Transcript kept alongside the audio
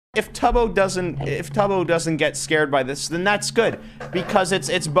If Tubbo doesn't get scared by this, then that's good, because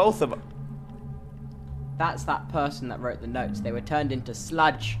it's both of them. That's that person that wrote the notes. They were turned into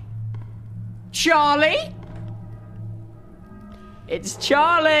sludge. Charlie? It's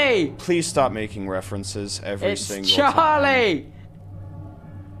Charlie! Please stop making references every single time. Charlie!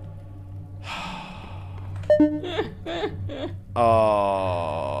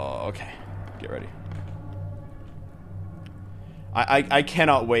 Oh, okay. Get ready. I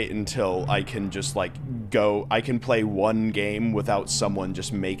cannot wait until I can just, like, I can play one game without someone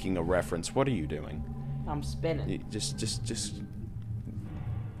just making a reference. What are you doing? I'm spinning. Just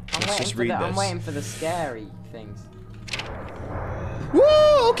I'm waiting for the scary things.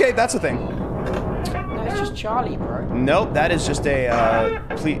 Woo! Okay, that's a thing. No, it's just Charlie, bro. Nope, that is just a,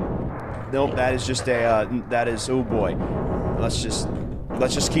 Nope, that is just a, oh boy. Let's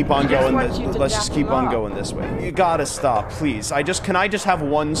just keep on going. Let's just keep on going this way. You gotta stop, please. Can I just have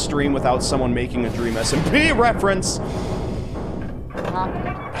one stream without someone making a Dream SMP reference? What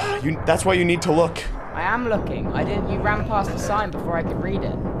happened? That's why you need to look. I am looking. You ran past the sign before I could read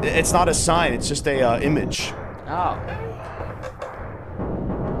it. It's not a sign, it's just a, image. Oh.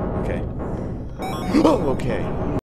 Okay. Oh, okay.